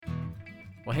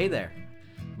Well, hey there.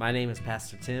 My name is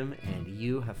Pastor Tim, and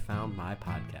you have found my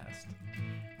podcast.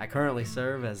 I currently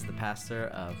serve as the pastor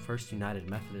of First United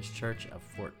Methodist Church of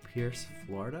Fort Pierce,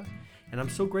 Florida, and I'm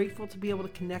so grateful to be able to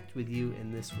connect with you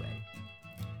in this way.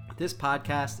 This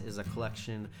podcast is a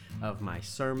collection of my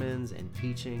sermons and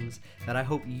teachings that I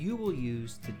hope you will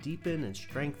use to deepen and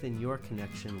strengthen your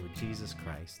connection with Jesus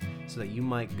Christ so that you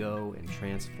might go and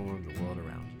transform the world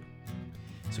around you.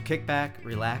 So kick back,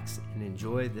 relax, and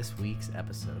enjoy this week's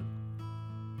episode.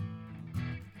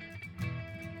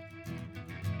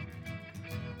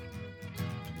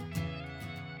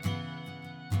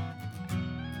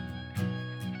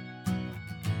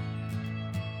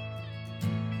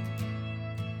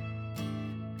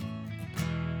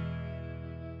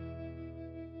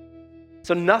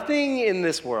 So nothing in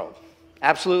this world,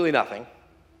 absolutely nothing,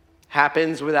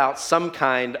 happens without some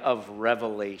kind of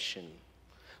revelation.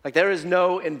 Like there is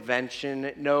no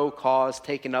invention, no cause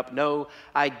taken up, no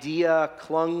idea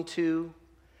clung to,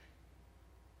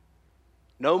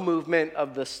 no movement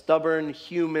of the stubborn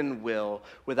human will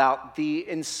without the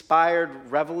inspired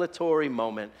revelatory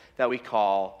moment that we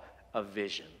call a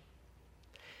vision.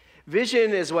 Vision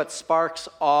is what sparks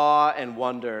awe and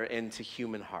wonder into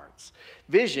human hearts.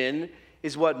 Vision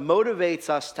is what motivates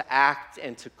us to act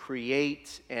and to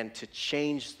create and to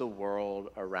change the world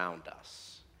around us.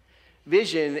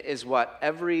 Vision is what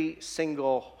every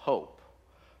single hope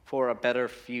for a better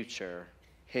future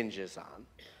hinges on.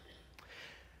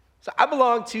 So I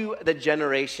belong to the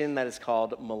generation that is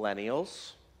called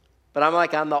millennials, but I'm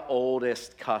like on the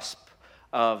oldest cusp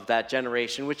of that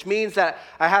generation, which means that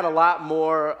I had a lot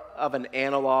more of an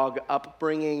analog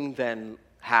upbringing than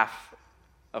half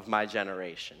of my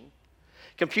generation.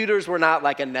 Computers were not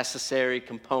like a necessary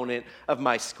component of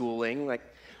my schooling. Like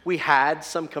we had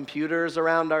some computers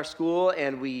around our school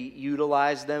and we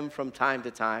utilized them from time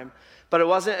to time. But it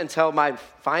wasn't until my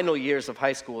final years of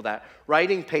high school that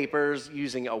writing papers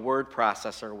using a word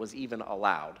processor was even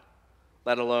allowed,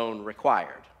 let alone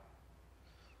required.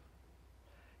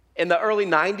 In the early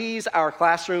 90s, our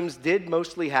classrooms did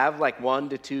mostly have like 1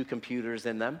 to 2 computers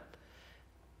in them.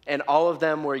 And all of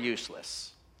them were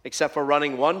useless, except for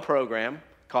running one program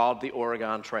called the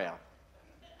Oregon Trail,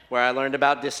 where I learned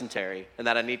about dysentery and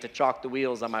that I need to chalk the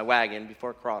wheels on my wagon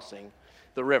before crossing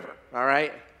the river, all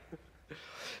right?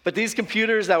 But these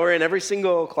computers that were in every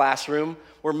single classroom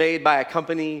were made by a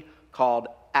company called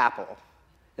Apple.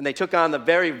 And they took on the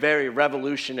very, very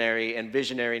revolutionary and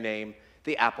visionary name,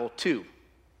 the Apple II.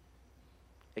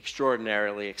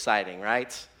 Extraordinarily exciting,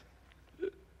 right?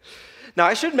 Now,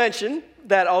 I should mention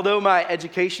that although my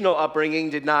educational upbringing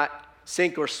did not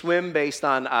sink or swim based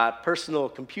on personal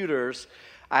computers,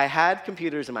 I had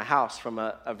computers in my house from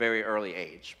a very early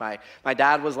age. My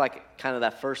dad was like kind of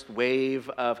that first wave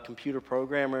of computer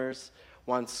programmers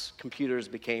once computers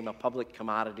became a public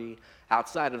commodity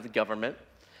outside of the government.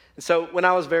 And so when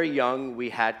I was very young, we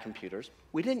had computers.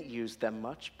 We didn't use them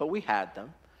much, but we had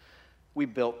them. We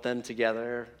built them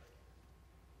together.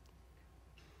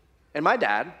 And my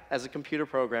dad, as a computer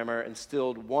programmer,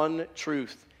 instilled one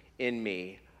truth in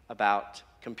me about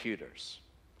computers.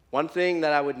 One thing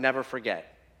that I would never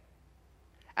forget.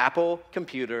 Apple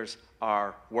computers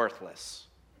are worthless.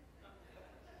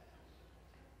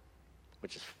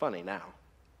 Which is funny now.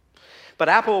 But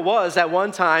Apple was, at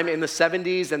one time in the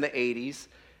 70s and the 80s,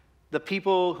 the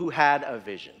people who had a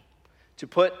vision to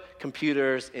put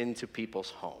computers into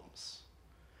people's homes.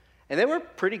 And they were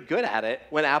pretty good at it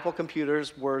when Apple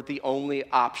computers were the only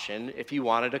option if you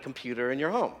wanted a computer in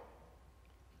your home.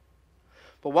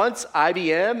 But once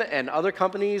IBM and other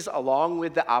companies, along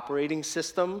with the operating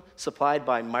system supplied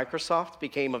by Microsoft,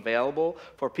 became available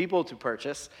for people to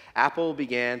purchase, Apple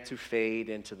began to fade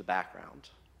into the background.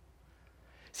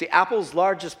 See, Apple's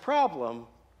largest problem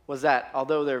was that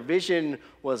although their vision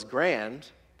was grand,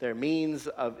 their means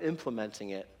of implementing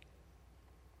it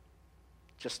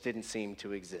just didn't seem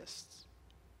to exist.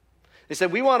 They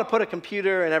said, we want to put a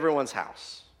computer in everyone's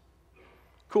house.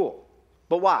 Cool,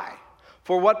 but why?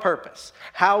 For what purpose?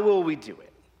 How will we do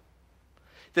it?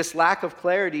 This lack of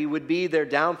clarity would be their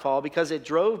downfall because it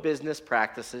drove business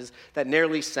practices that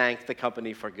nearly sank the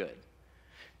company for good.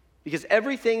 Because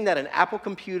everything that an Apple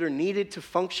computer needed to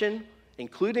function,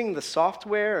 including the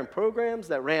software and programs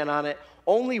that ran on it,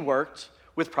 only worked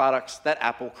with products that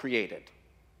Apple created.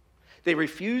 They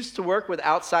refused to work with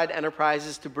outside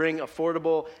enterprises to bring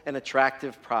affordable and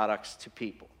attractive products to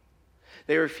people.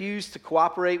 They refused to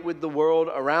cooperate with the world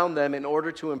around them in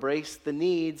order to embrace the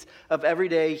needs of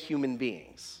everyday human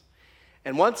beings.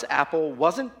 And once Apple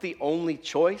wasn't the only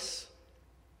choice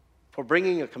for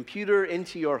bringing a computer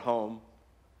into your home,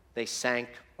 they sank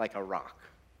like a rock.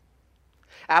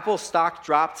 Apple's stock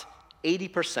dropped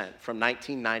 80% from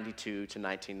 1992 to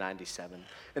 1997,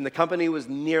 and the company was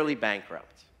nearly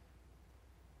bankrupt.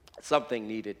 Something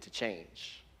needed to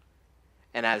change.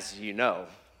 And as you know,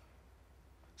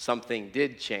 something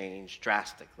did change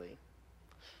drastically.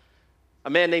 A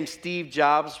man named Steve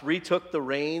Jobs retook the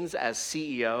reins as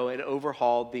CEO and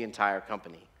overhauled the entire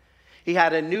company. He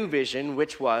had a new vision,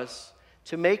 which was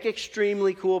to make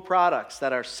extremely cool products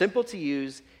that are simple to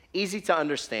use, easy to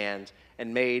understand,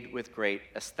 and made with great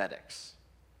aesthetics.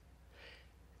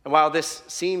 And while this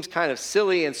seems kind of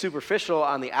silly and superficial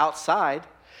on the outside,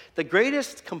 the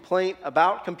greatest complaint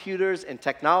about computers and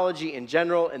technology in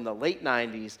general in the late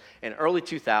 90s and early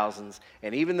 2000s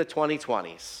and even the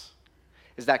 2020s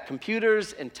is that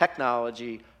computers and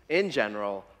technology in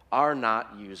general are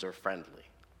not user-friendly.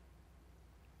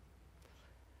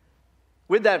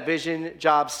 With that vision,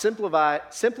 Jobs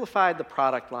simplified the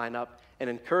product lineup and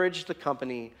encouraged the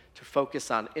company to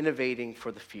focus on innovating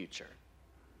for the future.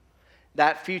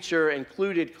 That future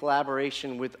included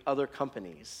collaboration with other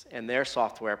companies and their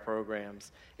software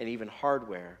programs and even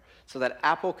hardware so that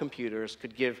Apple computers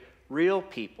could give real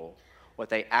people what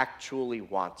they actually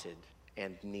wanted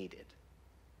and needed.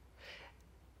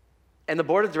 And the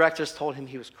board of directors told him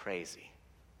he was crazy.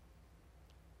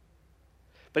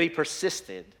 But he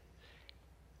persisted,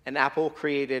 and Apple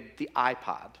created the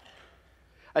iPod,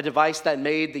 a device that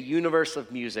made the universe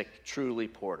of music truly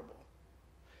portable.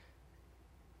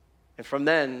 And from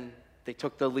then, they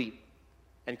took the leap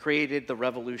and created the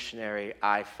revolutionary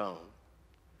iPhone.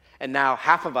 And now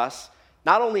half of us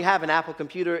not only have an Apple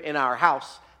computer in our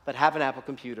house, but have an Apple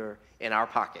computer in our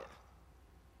pocket.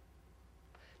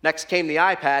 Next came the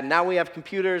iPad, and now we have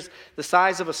computers the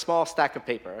size of a small stack of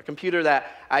paper, a computer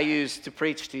that I use to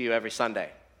preach to you every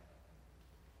Sunday.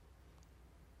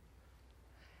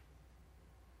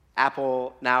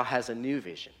 Apple now has a new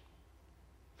vision: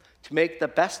 to make the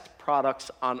best products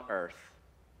on earth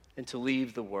and to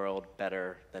leave the world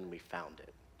better than we found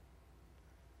it.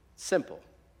 Simple,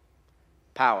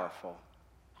 powerful,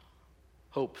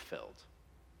 hope-filled.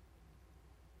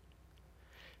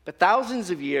 But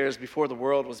thousands of years before the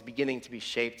world was beginning to be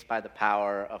shaped by the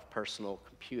power of personal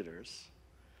computers,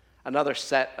 another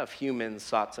set of humans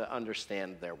sought to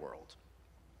understand their world.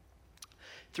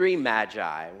 3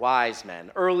 magi, wise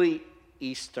men, early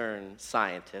Eastern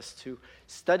scientists who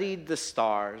studied the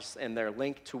stars and their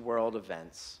link to world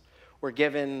events, were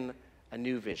given a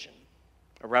new vision,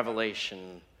 a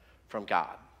revelation from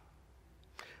God.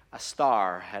 A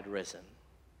star had risen.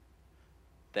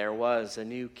 There was a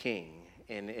new king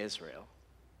in Israel.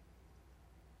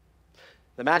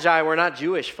 The Magi were not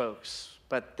Jewish folks,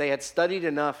 but they had studied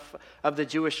enough of the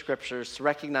Jewish scriptures to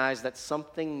recognize that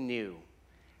something new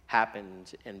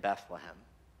happened in Bethlehem.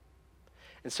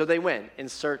 And so they went in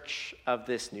search of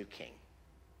this new king.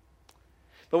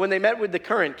 But when they met with the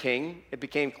current king, it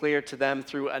became clear to them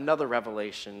through another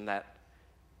revelation that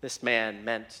this man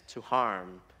meant to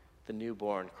harm the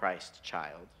newborn Christ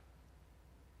child.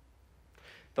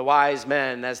 The wise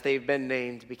men, as they've been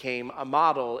named, became a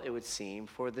model, it would seem,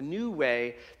 for the new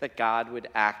way that God would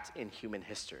act in human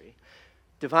history.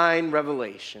 Divine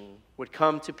revelation would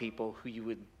come to people who you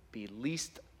would be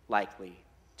least likely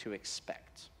to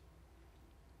expect.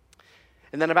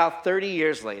 And then about 30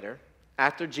 years later,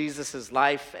 after Jesus'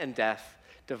 life and death,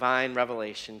 divine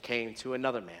revelation came to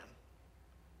another man,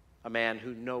 a man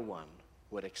who no one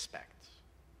would expect.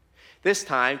 This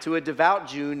time to a devout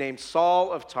Jew named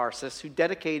Saul of Tarsus, who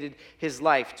dedicated his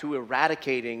life to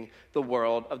eradicating the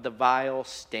world of the vile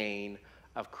stain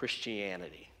of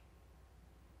Christianity.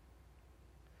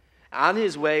 On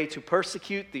his way to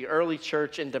persecute the early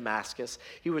church in Damascus,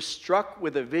 he was struck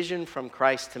with a vision from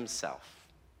Christ himself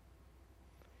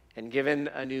and given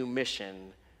a new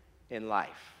mission in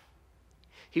life.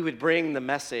 He would bring the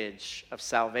message of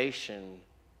salvation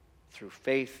through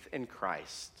faith in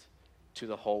Christ to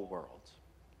the whole world,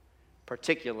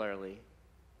 particularly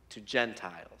to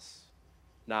Gentiles,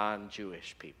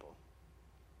 non-Jewish people.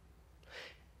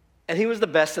 And he was the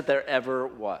best that there ever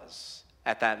was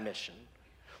at that mission.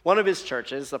 One of his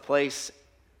churches, a place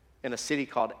in a city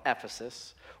called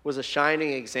Ephesus, was a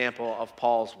shining example of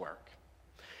Paul's work.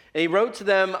 And he wrote to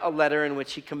them a letter in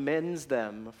which he commends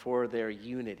them for their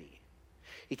unity.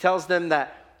 He tells them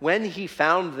that when he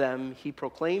found them, he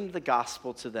proclaimed the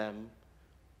gospel to them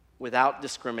without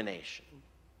discrimination.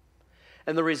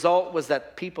 And the result was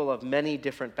that people of many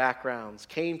different backgrounds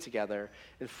came together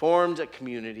and formed a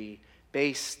community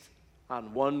based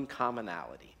on one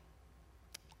commonality: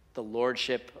 the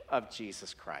lordship of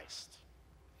Jesus Christ.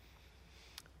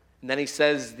 And then he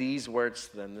says these words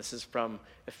to them. This is from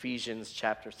Ephesians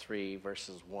chapter 3,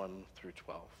 verses 1 through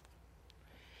 12.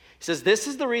 He says, "This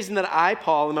is the reason that I,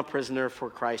 Paul, am a prisoner for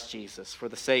Christ Jesus, for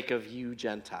the sake of you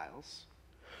Gentiles.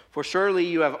 For surely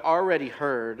you have already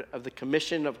heard of the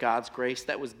commission of God's grace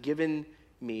that was given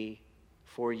me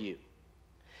for you,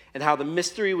 and how the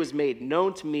mystery was made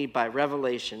known to me by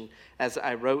revelation, as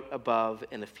I wrote above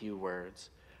in a few words,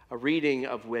 a reading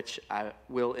of which I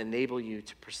will enable you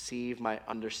to perceive my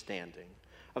understanding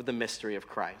of the mystery of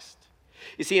Christ.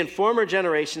 You see, in former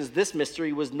generations, this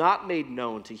mystery was not made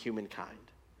known to humankind,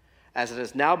 as it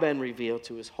has now been revealed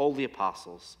to his holy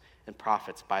apostles and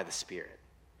prophets by the Spirit.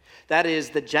 That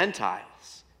is, the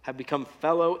Gentiles have become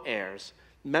fellow heirs,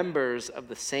 members of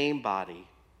the same body,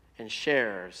 and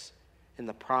sharers in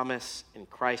the promise in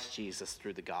Christ Jesus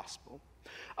through the gospel.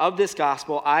 Of this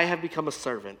gospel, I have become a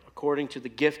servant according to the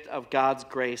gift of God's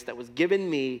grace that was given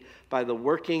me by the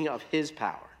working of his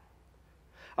power.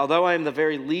 Although I am the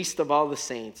very least of all the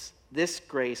saints, this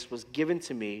grace was given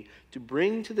to me to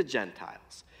bring to the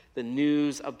Gentiles the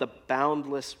news of the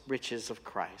boundless riches of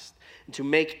Christ, and to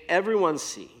make everyone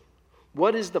see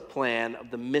what is the plan of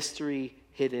the mystery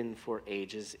hidden for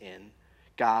ages in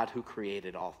God who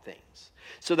created all things,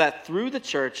 so that through the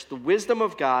church the wisdom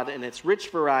of God and its rich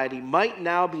variety might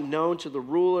now be known to the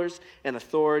rulers and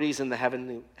authorities in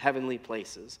the heavenly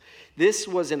places. This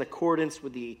was in accordance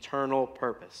with the eternal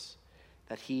purpose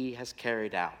that he has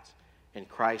carried out in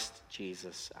Christ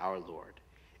Jesus our Lord,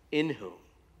 in whom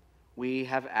we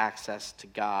have access to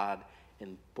God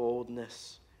in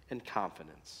boldness and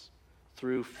confidence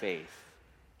through faith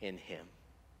in him."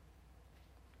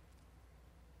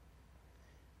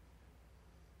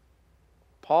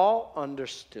 Paul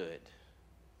understood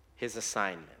his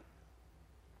assignment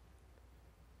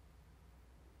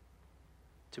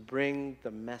to bring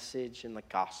the message and the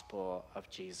gospel of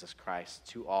Jesus Christ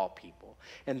to all people.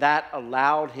 And that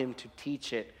allowed him to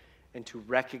teach it and to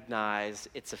recognize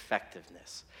its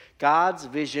effectiveness. God's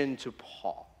vision to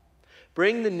Paul: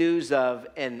 bring the news of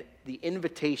and the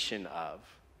invitation of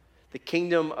the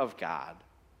kingdom of God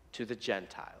to the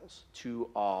Gentiles, to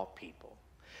all people.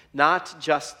 Not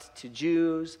just to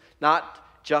Jews,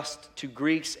 not just to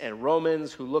Greeks and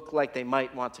Romans who look like they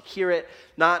might want to hear it,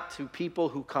 not to people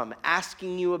who come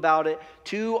asking you about it,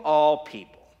 to all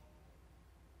people.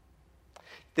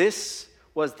 This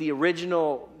was the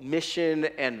original mission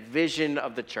and vision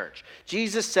of the church.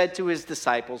 Jesus said to his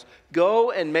disciples,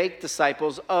 "Go and make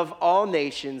disciples of all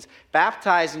nations,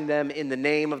 baptizing them in the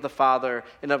name of the Father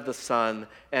and of the Son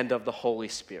and of the Holy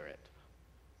Spirit."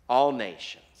 All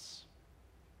nations,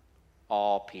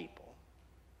 all people.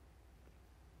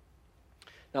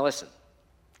 Now listen,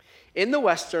 in the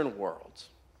Western world,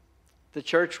 the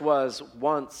church was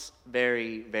once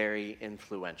very, very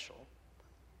influential.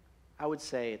 I would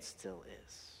say it still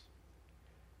is.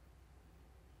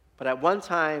 But at one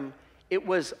time, it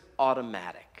was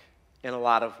automatic in a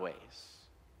lot of ways.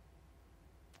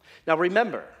 Now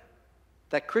remember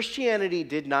that Christianity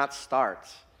did not start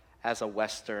as a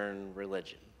Western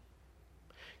religion.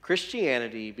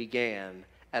 Christianity began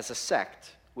as a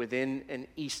sect within an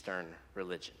Eastern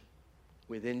religion,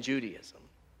 within Judaism.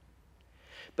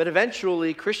 But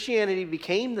eventually, Christianity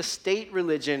became the state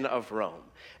religion of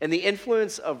Rome, and the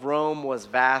influence of Rome was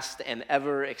vast and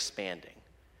ever expanding.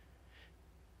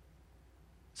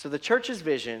 So the church's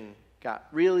vision got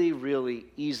really, really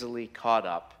easily caught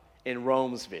up in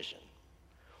Rome's vision,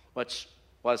 which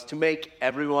was to make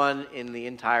everyone in the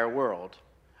entire world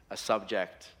a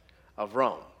subject of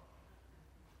Rome.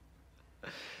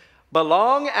 But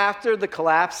long after the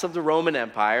collapse of the Roman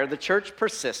Empire, the church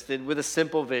persisted with a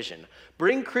simple vision: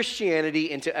 bring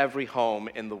Christianity into every home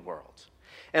in the world.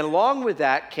 And along with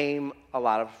that came a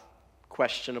lot of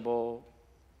questionable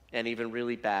and even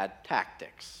really bad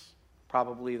tactics,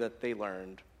 probably that they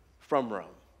learned from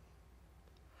Rome.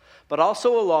 But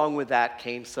also along with that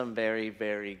came some very,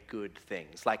 very good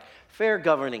things, like fair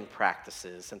governing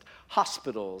practices and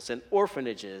hospitals and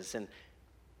orphanages and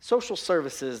social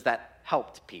services that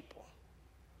helped people.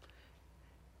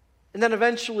 And then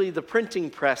eventually the printing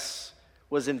press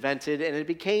was invented, and it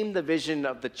became the vision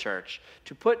of the church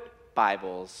to put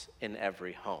Bibles in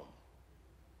every home.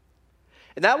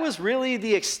 And that was really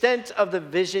the extent of the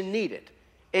vision needed.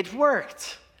 It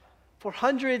worked. For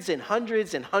hundreds and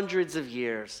hundreds and hundreds of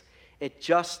years, it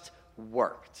just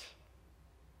worked.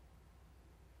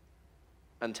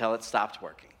 Until it stopped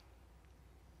working.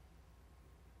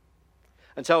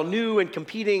 Until new and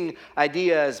competing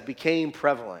ideas became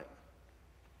prevalent.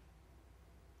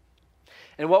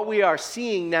 And what we are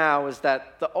seeing now is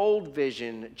that the old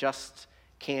vision just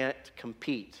can't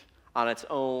compete on its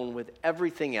own with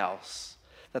everything else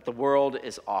that the world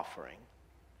is offering.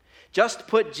 Just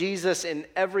put Jesus in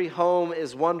every home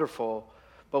is wonderful,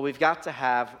 but we've got to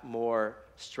have more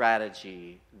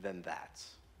strategy than that.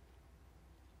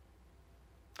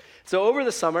 So over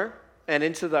the summer and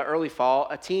into the early fall,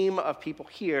 a team of people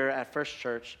here at First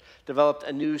Church developed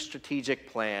a new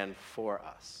strategic plan for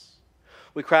us.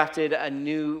 We crafted a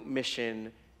new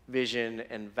mission, vision,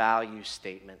 and value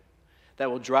statement that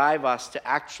will drive us to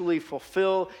actually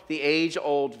fulfill the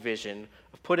age-old vision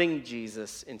of putting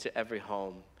Jesus into every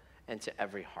home and to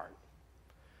every heart.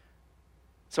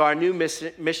 So our new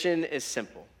mission is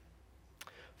simple: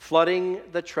 flooding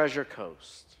the Treasure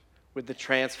Coast with the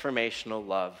transformational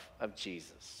love of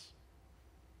Jesus.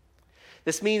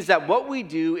 This means that what we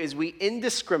do is we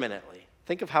indiscriminately,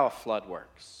 think of how a flood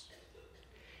works,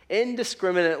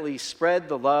 indiscriminately spread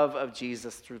the love of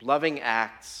Jesus through loving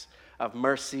acts of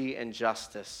mercy and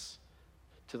justice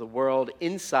to the world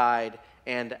inside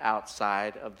and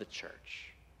outside of the church.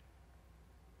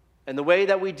 And the way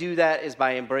that we do that is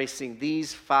by embracing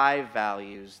these 5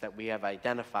 values that we have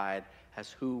identified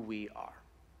as who we are: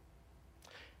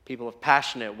 people of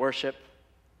passionate worship,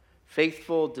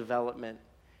 faithful development,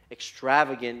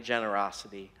 extravagant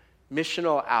generosity,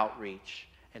 missional outreach,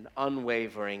 and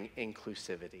unwavering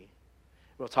inclusivity.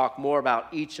 We'll talk more about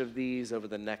each of these over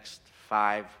the next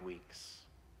 5 weeks.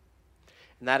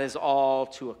 And that is all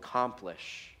to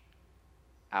accomplish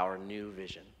our new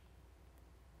vision.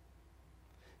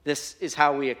 This is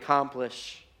how we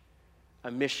accomplish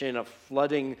a mission of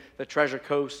flooding the Treasure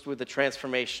Coast with the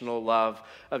transformational love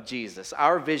of Jesus.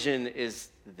 Our vision is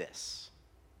this: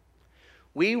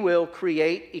 we will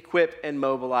create, equip, and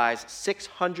mobilize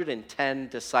 610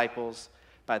 disciples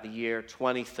by the year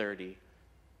 2030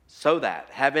 so that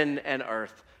heaven and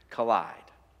earth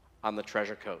collide on the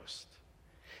Treasure Coast.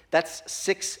 That's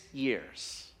 6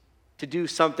 years to do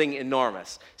something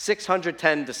enormous.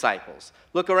 610 disciples.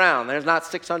 Look around. There's not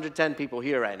 610 people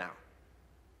here right now.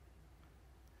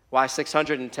 Why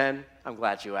 610? I'm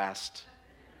glad you asked.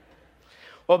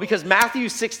 Well, because Matthew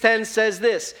 6:10 says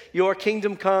this: your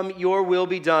kingdom come, your will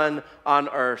be done on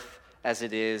earth as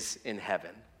it is in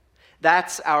heaven.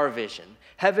 That's our vision.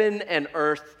 Heaven and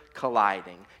earth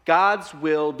colliding. God's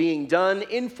will being done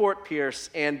in Fort Pierce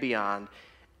and beyond.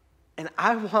 And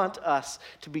I want us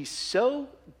to be so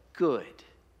good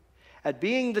at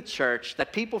being the church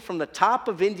that people from the top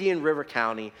of Indian River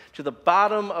County to the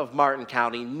bottom of Martin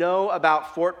County know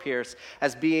about Fort Pierce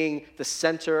as being the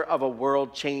center of a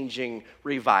world-changing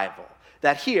revival.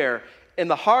 That here, in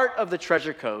the heart of the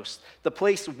Treasure Coast, the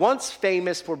place once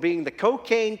famous for being the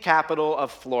cocaine capital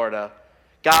of Florida,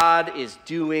 God is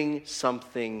doing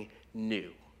something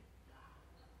new.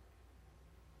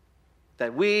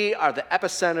 That we are the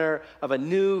epicenter of a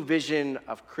new vision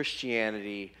of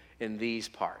Christianity in these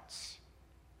parts.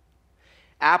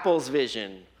 Apple's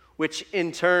vision, which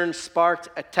in turn sparked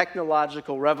a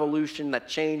technological revolution that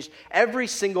changed every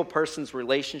single person's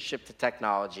relationship to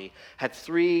technology, had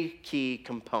 3 key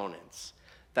components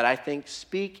that I think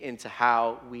speak into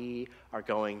how we are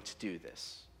going to do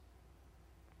this.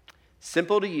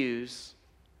 Simple to use,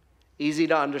 easy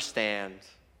to understand,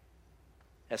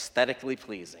 aesthetically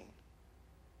pleasing.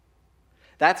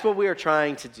 That's what we are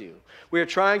trying to do. We are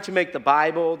trying to make the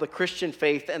Bible, the Christian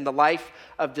faith, and the life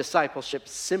of discipleship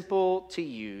simple to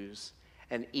use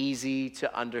and easy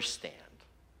to understand,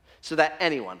 so that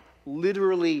anyone,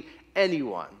 literally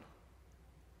anyone,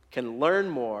 can learn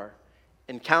more,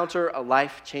 encounter a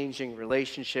life-changing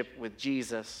relationship with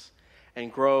Jesus,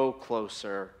 and grow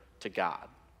closer to God.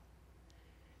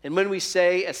 And when we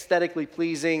say aesthetically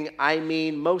pleasing, I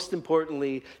mean, most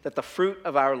importantly, that the fruit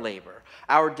of our labor,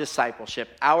 our discipleship,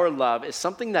 our love is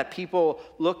something that people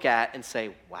look at and say,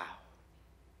 wow,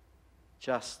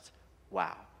 just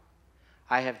wow.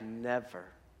 I have never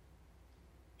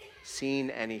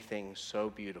seen anything so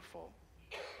beautiful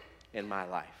in my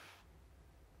life.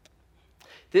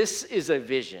 This is a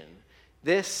vision.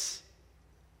 This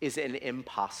is an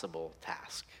impossible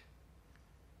task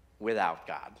without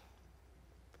God.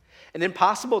 And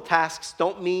impossible tasks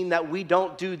don't mean that we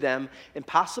don't do them.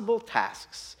 Impossible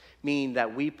tasks mean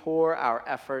that we pour our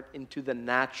effort into the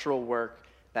natural work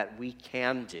that we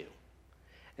can do.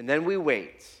 And then we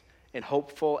wait in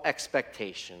hopeful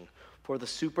expectation for the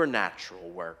supernatural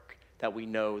work that we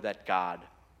know that God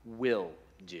will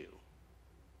do.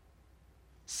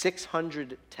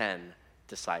 610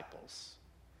 disciples.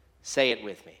 Say it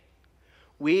with me.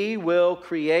 We will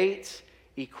create,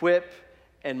 equip,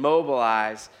 and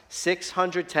mobilize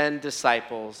 610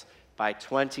 disciples by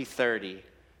 2030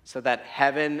 so that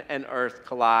heaven and earth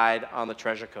collide on the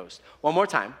Treasure Coast. One more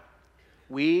time.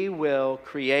 We will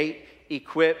create,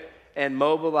 equip, and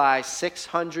mobilize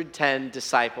 610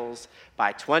 disciples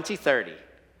by 2030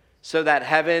 so that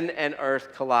heaven and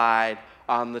earth collide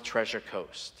on the Treasure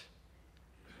Coast.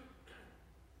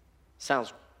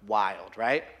 Sounds wild,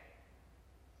 right?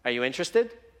 Are you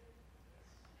interested?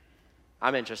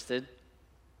 I'm interested.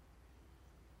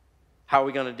 How are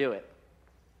we going to do it?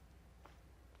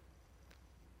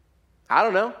 I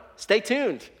don't know. Stay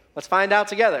tuned. Let's find out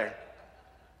together.